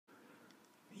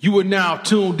You are now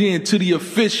tuned in to the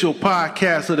official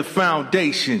podcast of the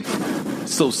Foundation.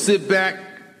 So sit back,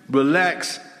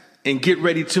 relax, and get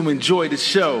ready to enjoy the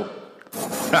show.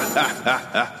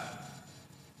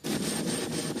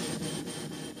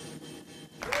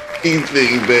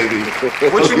 Thing, baby.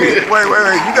 What you mean? Wait.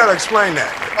 You gotta explain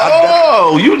that.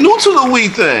 Oh, you new to the weed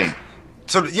thing.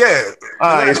 So yeah.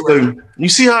 All right, so you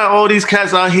see how all these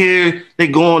cats out here, they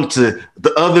going to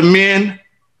the other men?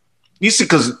 You see,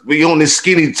 because we on this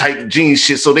skinny type jean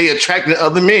shit, so they attracting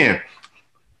other men.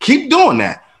 Keep doing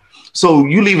that. So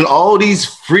you leaving all these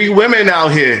free women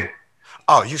out here.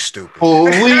 Oh, you stupid. For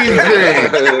a weed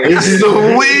thing. This is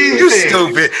a weed You thing.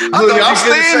 stupid. Look, y'all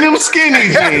stay in them skinny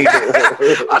jeans.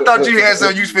 I thought you had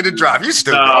something you finna drop. You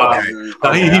stupid.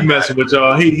 Okay. He messing with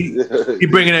y'all. He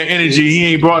bringing that energy. He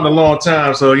ain't brought in a long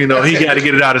time, so you know he got to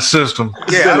get it out of his system.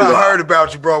 Yeah, I done heard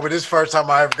about you, bro, but this is the first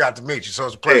time I ever got to meet you, so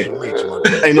it's a pleasure to meet you.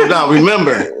 Hey, no doubt.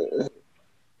 Remember,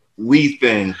 weed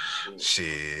thing.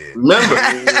 Shit. Remember.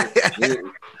 Yeah.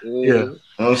 You know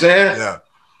what I'm saying?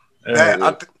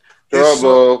 Yeah.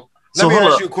 Trouble. Let me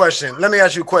ask you a question. Let me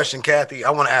ask you a question, Kathy.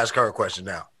 I want to ask her a question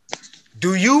now.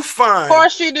 Do you find? Of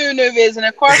course you do, New Vision.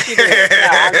 Of course you do. No,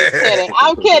 I'm just kidding.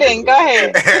 I'm kidding. Go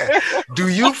ahead. Do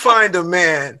you find a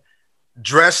man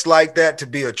dressed like that to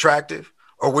be attractive,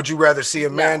 or would you rather see a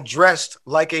man dressed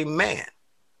like a man?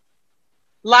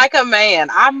 Like a man.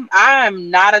 I'm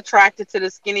not attracted to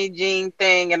the skinny jean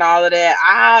thing and all of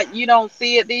that. You don't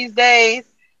see it these days,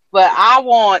 but I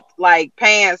want like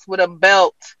pants with a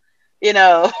belt. You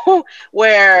know,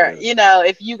 where, you know,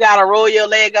 if you got to roll your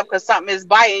leg up because something is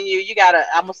biting you, you got to,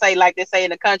 I'm going to say like they say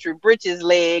in the country, britches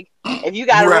leg. If you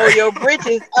got to roll your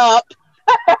britches up,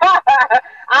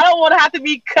 I don't want to have to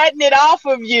be cutting it off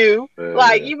of you.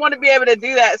 Like, you want to be able to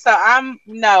do that. So I'm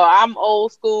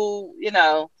old school, you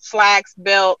know, slacks,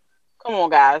 belt. Come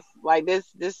on, guys. Like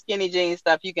this skinny jean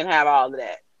stuff, you can have all of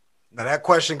that. Now that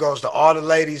question goes to all the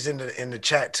ladies in the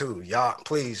chat too. Y'all,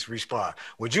 please respond.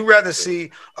 Would you rather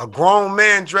see a grown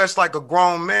man dressed like a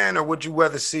grown man, or would you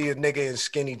rather see a nigga in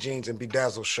skinny jeans and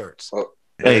bedazzled shirts?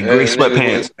 Hey, gray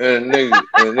sweatpants. And a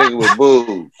nigga with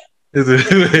boobs. And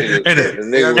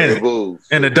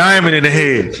the diamond in the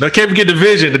head. Now, can't forget the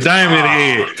vision. The diamond in the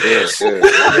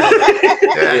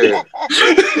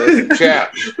head.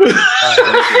 Chaps.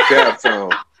 Chaps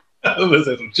on. Let's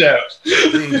have some chaps.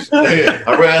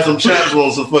 I ran some chaps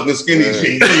on some fucking skinny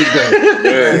jeans.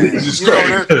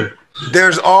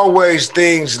 There's always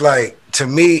things like, to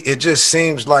me, it just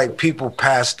seems like people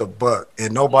pass the buck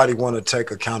and nobody want to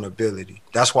take accountability.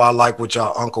 That's why I like what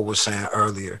y'all uncle was saying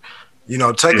earlier. You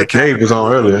know, take accountability. Dave was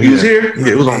on earlier. He was here?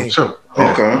 Yeah, it was on the show.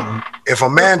 Okay. If a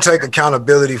man take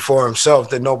accountability for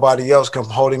himself, then nobody else can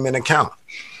hold him in account.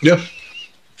 Yeah.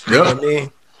 You know what I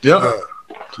mean? Yeah.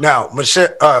 Now,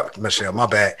 Michelle, my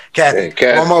bad. Kathy,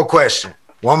 one more question.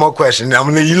 Now, I'm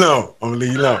gonna leave you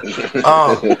alone.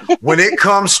 When it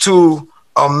comes to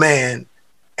a man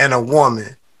and a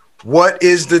woman, what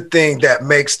is the thing that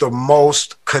makes the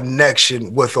most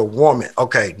connection with a woman?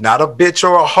 Okay, not a bitch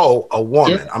or a hoe, a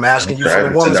woman. Yeah. I'm asking you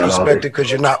from a woman's perspective because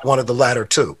you're not one of the latter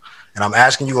two. And I'm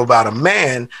asking you about a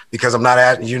man because I'm not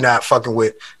asking you not fucking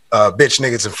with bitch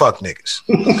niggas and fuck niggas.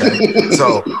 Okay.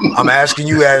 So I'm asking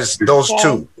you as those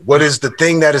two, what is the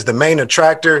thing that is the main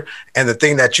attractor and the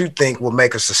thing that you think will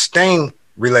make a sustained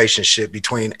relationship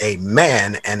between a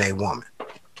man and a woman?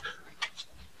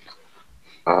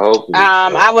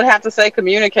 I would have to say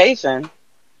communication.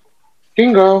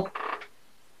 Bingo.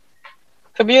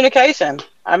 Communication.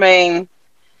 I mean,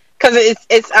 because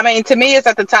it's to me, it's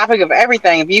at the topic of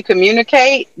everything. If you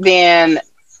communicate, then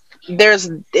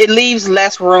it leaves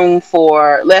less wiggle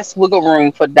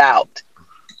room for doubt.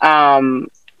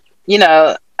 You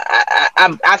know,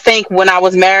 I think when I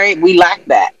was married, we lacked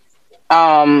that.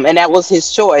 And that was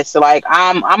his choice. So like,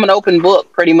 I'm an open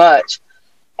book pretty much.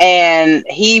 And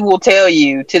he will tell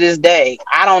you to this day,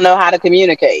 I don't know how to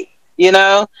communicate, you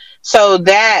know? So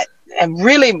that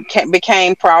really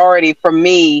became priority for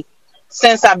me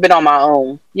since I've been on my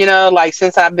own, you know, like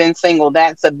since I've been single,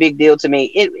 that's a big deal to me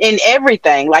in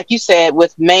everything, like you said,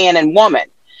 with man and woman,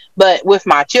 but with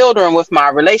my children, with my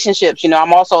relationships, you know,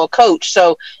 I'm also a coach.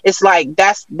 So it's like,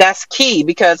 that's key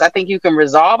because I think you can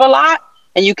resolve a lot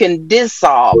and you can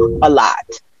dissolve a lot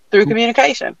through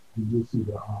communication.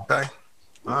 Okay.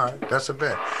 All right, that's a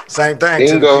bet. Same thing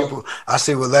to the people. I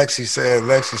see what Lexi said.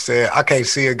 Lexi said, I can't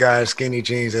see a guy in skinny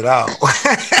jeans at all.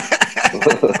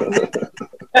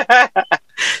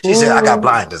 She said, I got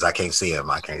blinders. I can't see him.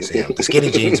 The skinny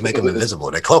jeans make him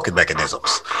invisible. They're cloaking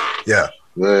mechanisms. Yeah.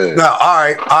 Man. No, all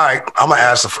right. I'm going to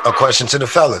ask a question to the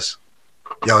fellas.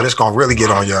 Yo, this gonna really get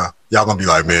on y'all. Y'all gonna be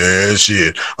like, man,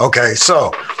 shit. Okay,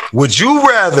 so would you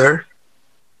rather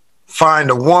find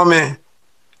a woman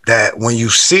that when you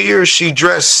see her, she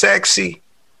dressed sexy,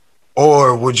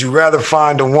 or would you rather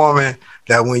find a woman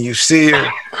that when you see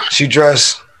her, she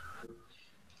dressed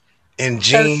in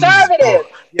jeans? Conservative.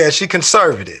 Yeah, she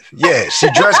conservative. Yeah, she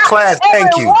dressed class.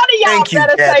 Thank you,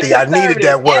 Kathy. I needed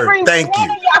that word. Thank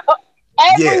you.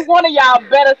 Every one of y'all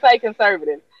better say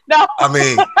conservative. No, I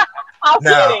mean,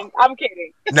 I'm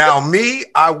kidding. Now, me,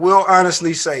 I will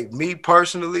honestly say, me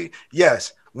personally,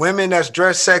 yes, women that's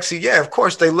dressed sexy, yeah, of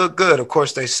course they look good, of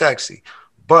course they sexy,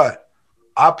 but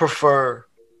I prefer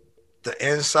the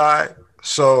inside.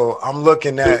 So I'm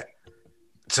looking at,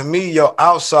 to me, your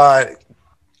outside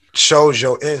shows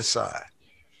your inside.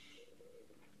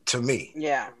 To me.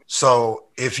 Yeah. So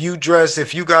if you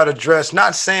gotta dress,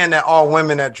 not saying that all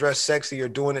women that dress sexy are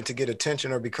doing it to get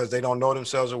attention or because they don't know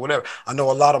themselves or whatever. I know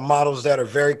a lot of models that are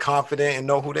very confident and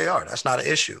know who they are. That's not an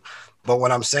issue. But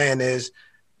what I'm saying is,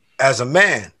 as a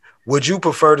man, would you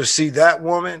prefer to see that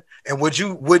woman? And would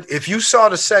if you saw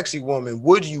the sexy woman,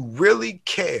 would you really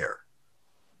care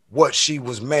what she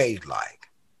was made like?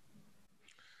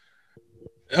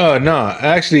 No,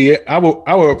 actually, I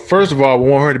would first of all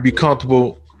want her to be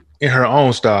comfortable in her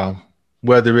own style,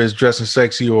 whether it's dressing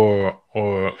sexy or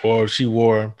if she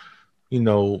wore,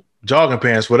 jogging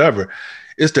pants, whatever.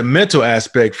 It's the mental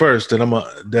aspect first that I'm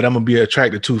gonna be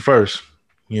attracted to first.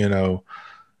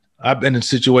 I've been in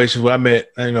situations where I met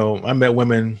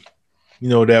women,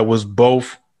 that was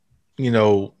both,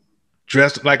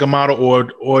 dressed like a model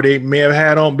or they may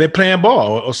have been playing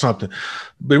ball or something.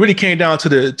 But it really came down to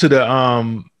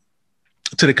the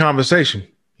conversation.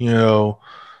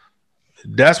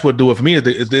 That's what do it for me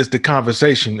is the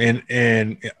conversation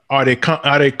and are they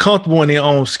comfortable in their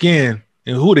own skin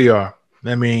and who they are?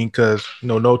 I mean, because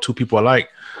no two people are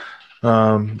alike.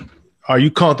 Are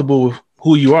you comfortable with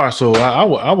who you are? So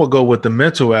I will go with the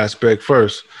mental aspect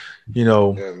first. Yeah,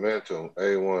 mental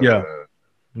A1. Yeah, man.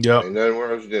 yeah. Ain't nothing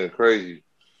worse than a crazy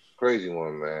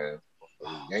one, man.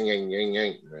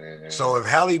 Yang, man. So if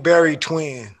Halle Berry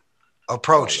twin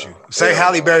approached you, say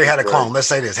Halle Berry had a clone. Let's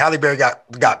say this: Halle Berry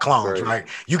got clones, right?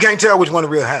 You can't tell which one the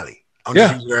real Halle. I'm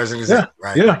just using her as an example,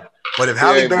 right? Yeah. But if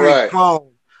Halle Berry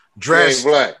clone dressed,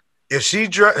 black.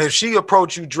 if she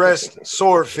approached you dressed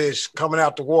swordfish coming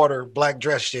out the water, black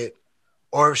dress shit,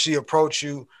 or if she approached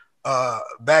you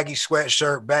baggy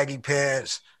sweatshirt, baggy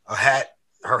pants, a hat,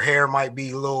 her hair might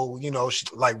be a little,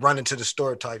 like running to the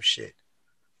store type shit.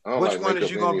 Which one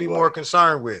is you going to be more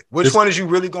concerned with? Which one is you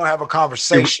really going to have a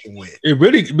conversation with?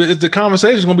 The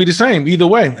conversation is going to be the same either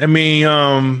way. I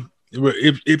mean,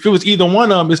 if it was either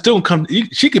one of them, it still come.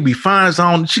 She could be fine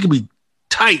zone. She could be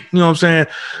tight. You know what I'm saying?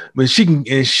 But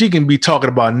she can be talking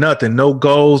about nothing, no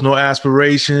goals, no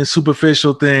aspirations,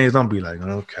 superficial things. I'll be like,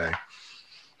 okay,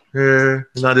 yeah.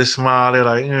 I just smile. They're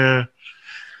like, yeah.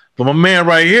 But my man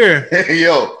right here,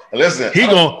 yo, listen. Hey,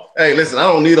 listen. I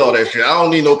don't need all that shit. I don't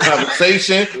need no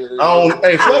conversation.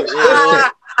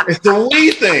 It's the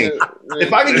we thing.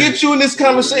 If I can get you in this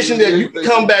conversation, that you can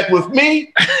come back with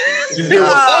me.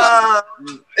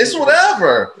 It's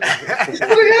whatever. Get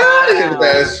out of here with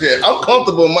that shit. I'm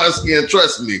comfortable in my skin.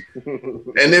 Trust me.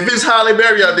 And if it's Halle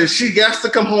Berry out there, she got to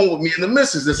come home with me and the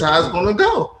missus. That's how it's gonna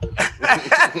go.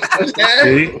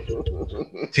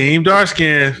 Team dark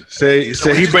skin say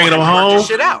he bringing them home.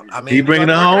 He bringing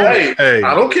them home. Hey,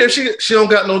 I don't care if she don't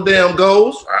got no damn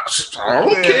goals. I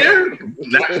don't care.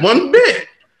 Not one bit.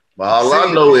 But all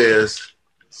I know is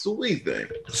sweet thing.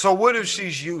 So what if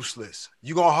she's useless?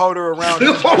 You gonna hold her around?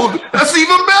 That's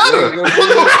even better.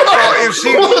 if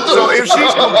she's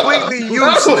completely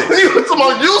useless,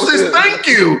 useless. Thank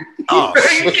you.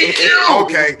 Thank you.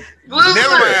 Okay. Listen,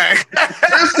 never mind.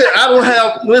 I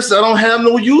don't have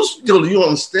no use. You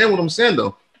understand what I'm saying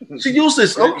though? She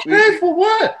useless. Okay, for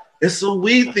what? It's a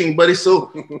we thing, buddy.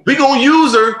 So we gonna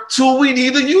use her till we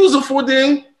need to use her for.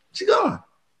 Then she gone.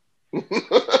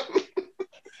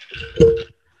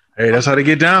 Hey, that's how they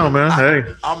get down, man.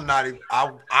 I'm not even.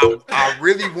 I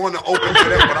really want to open to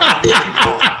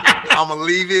that, but I'm gonna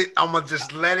leave it. I'm gonna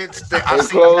just let it stay. I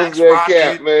see close that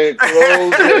cap, man.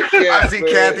 Close that cap. I see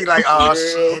Kathy like, oh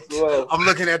shit. I'm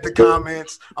looking at the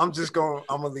comments. I'm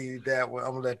gonna leave that. I'm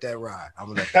gonna let that ride.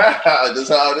 That's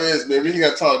how it is, man. We ain't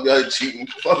got to talk about cheating.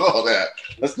 Fuck all that.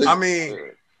 That's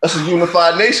a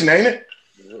unified nation, ain't it?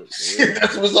 Shit,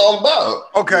 that's what it's all about.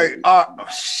 Okay.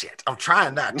 Shit. I'm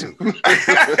trying not to.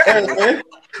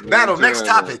 Battle. Next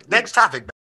topic. Battle.